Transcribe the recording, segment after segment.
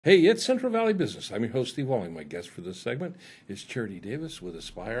Hey, it's Central Valley Business. I'm your host, Steve Walling. My guest for this segment is Charity Davis with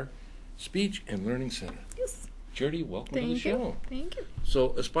Aspire Speech and Learning Center. Yes. Charity, welcome to the show. Thank you.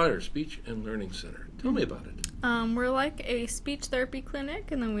 So, Aspire Speech and Learning Center. Tell me about it. We're like a speech therapy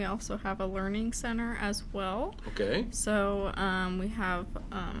clinic, and then we also have a learning center as well. Okay. So we have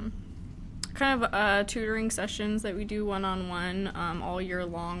kind of tutoring sessions that we do one-on-one all year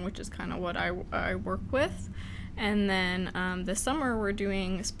long, which is kind of what I work with. And then this summer we're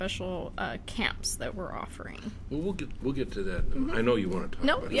doing special camps that we're offering. Well, we'll get to that. I know you want to talk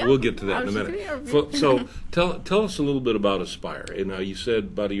about it. Yeah. We'll get to that in a minute. So tell us a little bit about Aspire. And now you said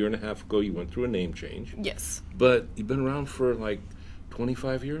about a year and a half ago you went through a name change. Yes. But you've been around for like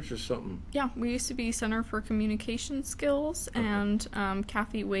 25 years or something. Yeah, we used to be Center for Communication Skills, and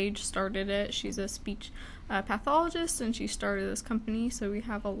Kathy Wage started it. She's a speech pathologist, and she started this company, so we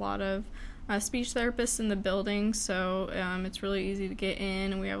have a lot of speech therapists in the building, so it's really easy to get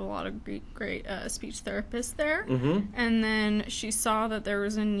in, and we have a lot of great speech therapists there. Mm-hmm. And then she saw that there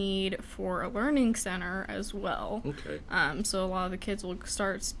was a need for a learning center as well. Okay. So a lot of the kids will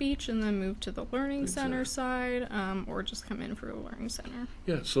start speech and then move to the learning center side, or just come in for the learning center.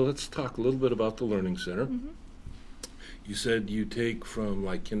 Yeah, so let's talk a little bit about the Learning Center. Mm-hmm. You said you take from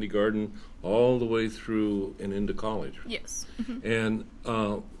like kindergarten all the way through and into college. Yes. Mm-hmm.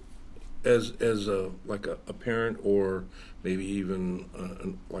 And as a parent, or maybe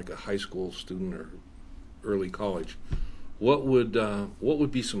even like a high school student or early college, what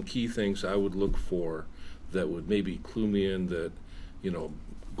would be some key things I would look for that would maybe clue me in that,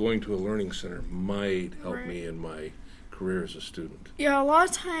 going to a learning center might help me in my career as a student? Yeah, a lot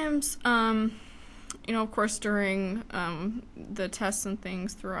of times, of course, during the tests and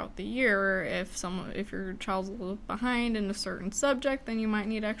things throughout the year, if your child's a little behind in a certain subject, then you might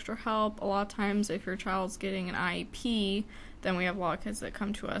need extra help. A lot of times, if your child's getting an IEP, then we have a lot of kids that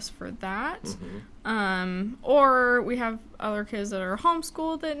come to us for that. Mm-hmm. Or we have other kids that are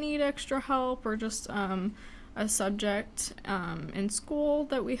homeschooled that need extra help, or just a subject in school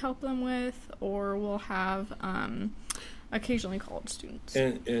that we help them with, or we'll have occasionally college students.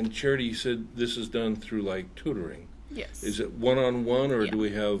 And Charity, you said this is done through like tutoring. Yes. Is it one-on-one, or Yeah. do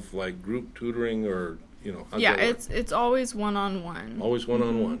we have like group tutoring, or how's Yeah, that work? it's always one-on-one. Always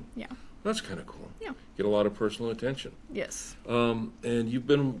one-on-one. Yeah. That's kind of cool. Yeah. Get a lot of personal attention. Yes. And you've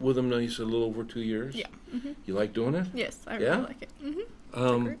been with them now, you said a little over 2 years? Yeah. Mm-hmm. You like doing it? Yes, I Yeah? really like it. Mm-hmm. It's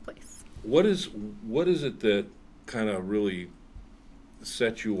a great place. What is it that kind of really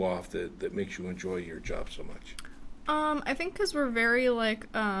sets you off that makes you enjoy your job so much? I think because we're very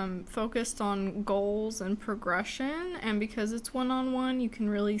focused on goals and progression, and because it's one-on-one, you can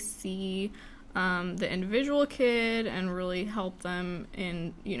really see the individual kid and really help them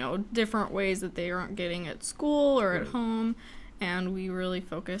in different ways that they aren't getting at school or at home. And we really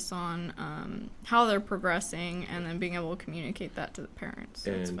focus on how they're progressing, and then being able to communicate that to the parents.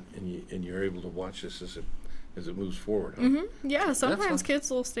 So And you're able to watch this as it moves forward, huh? Mm-hmm. Yeah, sometimes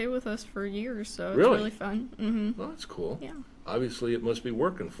kids will stay with us for years, so it's really fun. Mm-hmm. Well, that's cool. Yeah. Obviously, it must be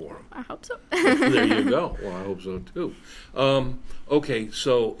working for them. I hope so. There you go. Well, I hope so, too. Okay,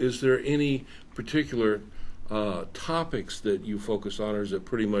 so is there any particular topics that you focus on, or is it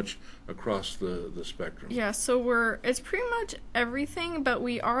pretty much across the spectrum? Yeah, so it's pretty much everything, but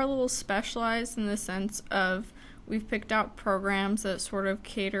we are a little specialized in the sense of we've picked out programs that sort of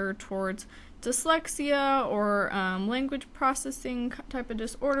cater towards dyslexia or language processing type of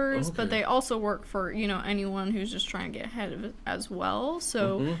disorders, Okay. but they also work for anyone who's just trying to get ahead of it as well.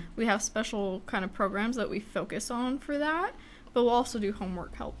 So we have special kind of programs that we focus on for that, but we'll also do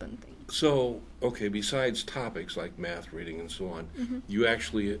homework help and things. So, okay, besides topics like math, reading, and so on, you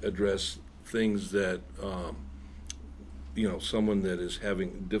actually address things that, someone that is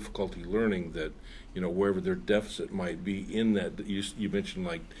having difficulty learning, that, wherever their deficit might be in that, you mentioned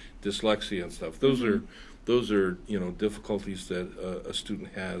like dyslexia and stuff. Those are difficulties that a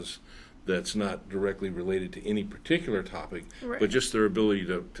student has that's not directly related to any particular topic, Right. but just their ability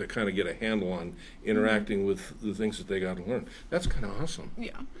to kind of get a handle on interacting with the things that they got to learn. That's kind of awesome.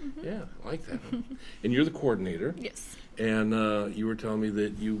 Yeah. Mm-hmm. Yeah, I like that. And you're the coordinator. Yes. And you were telling me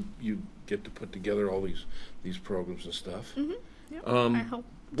that you get to put together all these programs and stuff. Mm-hmm. Yep. I help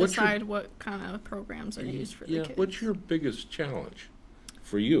decide what kind of programs are used for the kids. What's your biggest challenge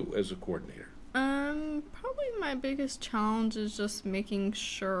for you as a coordinator? Probably my biggest challenge is just making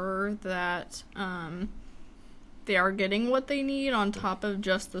sure that they are getting what they need on top of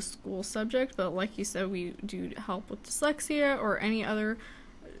just the school subject. But like you said, we do help with dyslexia or any other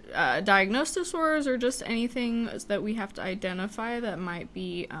diagnosed disorders or just anything that we have to identify that might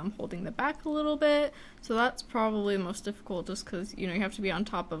be holding them back a little bit. So that's probably the most difficult, just because you have to be on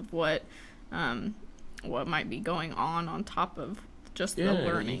top of what might be going on top of just the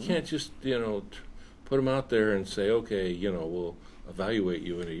learning. You can't just put them out there and say, okay, we'll evaluate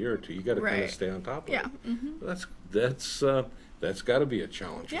you in a year or two. You got to kind of stay on top of it. Mm-hmm. That's got to be a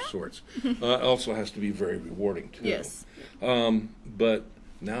challenge of sorts. Also has to be very rewarding too. Yes. But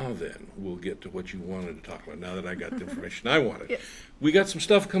now then, we'll get to what you wanted to talk about. Now that I got the information I wanted, Yes. We got some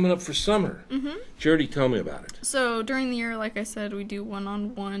stuff coming up for summer. Mm-hmm. Charity, tell me about it. So during the year, like I said, we do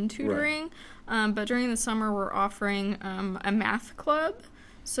one-on-one tutoring. Right. But during the summer, we're offering a math club.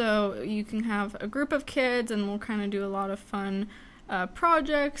 So you can have a group of kids, and we'll kind of do a lot of fun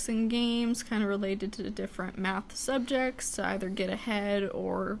projects and games kind of related to different math subjects to either get ahead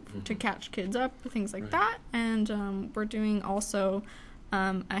or to catch kids up, things like that. And we're doing also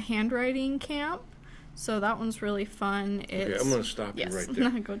a handwriting camp. So that one's really fun. Okay, I'm going to stop you right there.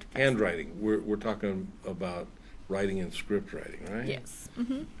 Go too fast. Handwriting. We're talking about writing and script writing, right? Yes.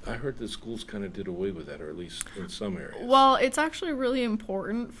 Mm-hmm. I heard the schools kind of did away with that, or at least in some areas. Well, it's actually really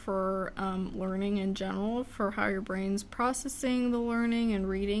important for learning in general, for how your brain's processing the learning and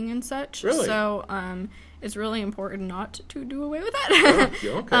reading and such. Really? So it's really important not to do away with that. Oh,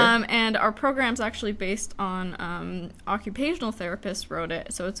 okay. And our program's actually based on occupational therapists wrote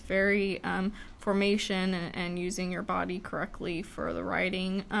it, so it's very formation and using your body correctly for the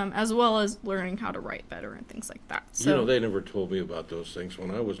writing, as well as learning how to write better and things like that. So they never told me about those things when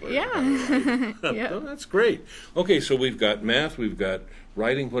I was learning how to write. Yeah. Oh, that's great. Okay, so we've got math, we've got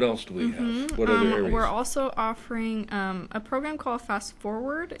writing. What else do we have? What other areas? We're also offering a program called Fast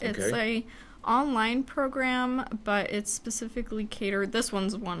Forward. It's a online program, but it's specifically catered. This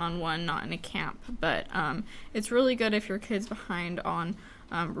one's one-on-one, not in a camp, but it's really good if your kid's behind on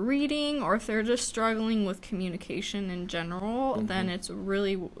reading, or if they're just struggling with communication in general, then it's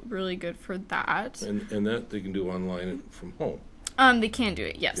really, really good for that. And that they can do online from home. They can do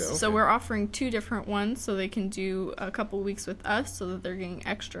it, yes. Yeah, okay. So we're offering 2 different ones, so they can do a couple weeks with us so that they're getting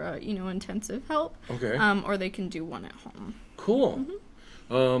extra, intensive help. Okay. Or they can do one at home. Cool.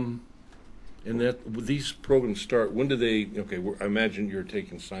 Mm-hmm. And these programs start, when do they, I imagine you're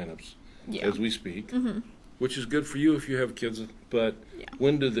taking sign-ups as we speak, which is good for you if you have kids, but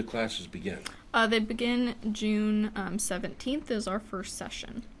when do the classes begin? They begin June 17th is our first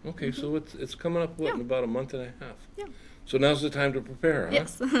session. Okay, so it's coming up, in about a month and a half? Yeah. So now's the time to prepare, huh?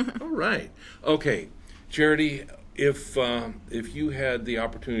 Yes. All right. Okay, Charity, if you had the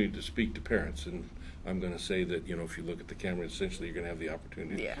opportunity to speak to parents, and I'm going to say that, if you look at the camera, essentially you're going to have the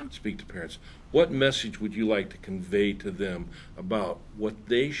opportunity to speak to parents. What message would you like to convey to them about what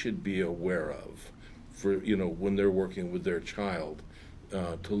they should be aware of for, when they're working with their child,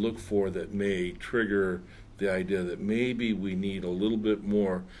 to look for that may trigger the idea that maybe we need a little bit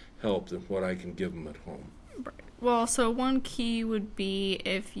more help than what I can give them at home? Right. Well, so one key would be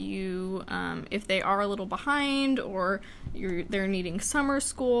if they are a little behind, or they're needing summer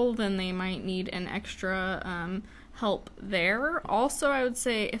school, then they might need an extra help there. Also, I would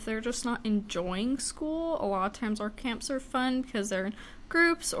say if they're just not enjoying school, a lot of times our camps are fun because they're in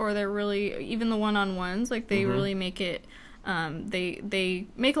groups, or they're really, even the one-on-ones, they really make it, they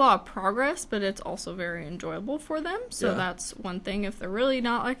make a lot of progress, but it's also very enjoyable for them. So that's one thing. If they're really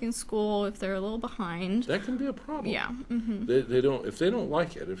not liking school, if they're a little behind, that can be a problem. Yeah. Mm-hmm. If they don't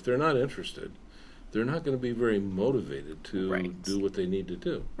like it, if they're not interested, they're not going to be very motivated to do what they need to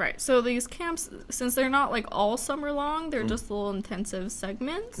do. Right. So these camps, since they're not all summer long, they're just little intensive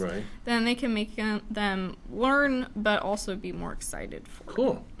segments. Right. Then they can make them learn, but also be more excited for it.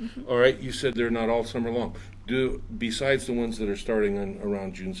 Cool. Mm-hmm. All right. You said they're not all summer long. Besides the ones that are starting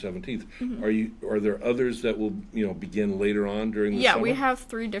around June 17th, are there others that will begin later on during the summer? Yeah, we have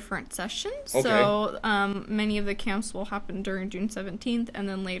 3 different sessions. Okay. So many of the camps will happen during June 17th and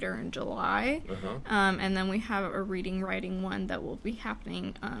then later in July. And then we have a reading writing one that will be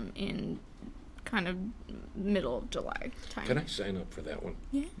happening in kind of middle of July time. Can I sign up for that one?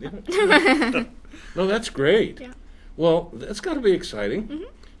 Yeah. No, that's great. Yeah. Well, that's got to be exciting. Mm-hmm.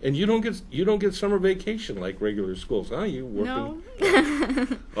 And you don't get summer vacation like regular schools, huh? You working?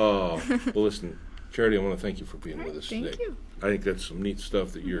 No. Oh, well, listen, Charity, I want to thank you for being with us today. Thank you. I think that's some neat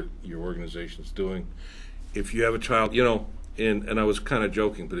stuff that your organization's doing. If you have a child, and I was kind of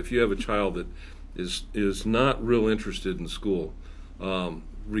joking, but if you have a child that is not real interested in school,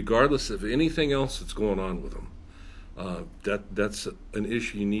 regardless of anything else that's going on with them, that's an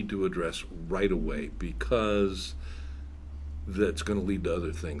issue you need to address right away, because that's going to lead to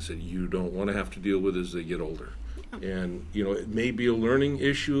other things that you don't want to have to deal with as they get older. And, you know, it may be a learning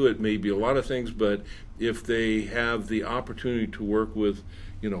issue, it may be a lot of things, but if they have the opportunity to work with,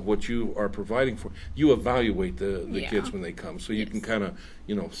 you know, what you are providing for, you evaluate the kids when they come. So you can kind of,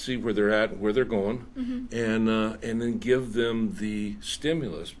 you know, see where they're at, where they're going, and then give them the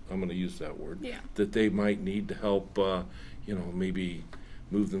stimulus, I'm going to use that word, that they might need to help, you know, maybe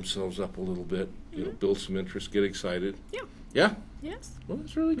move themselves up a little bit, you know, build some interest, get excited. Yeah. Yeah? Yes. Well,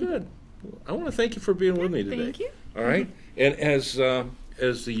 that's really good. Well, I want to thank you for being with me today. Thank you. All right? And as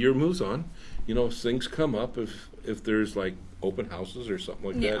the year moves on, you know, things come up, if there's like open houses or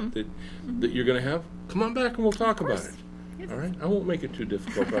something like that you're going to have, come on back and we'll talk about it. Yes. All right? I won't make it too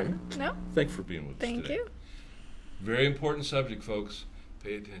difficult on you. No. Thanks for being with us today. Thank you. Very important subject, folks.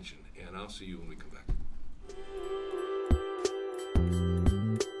 Pay attention, and I'll see you when we come back.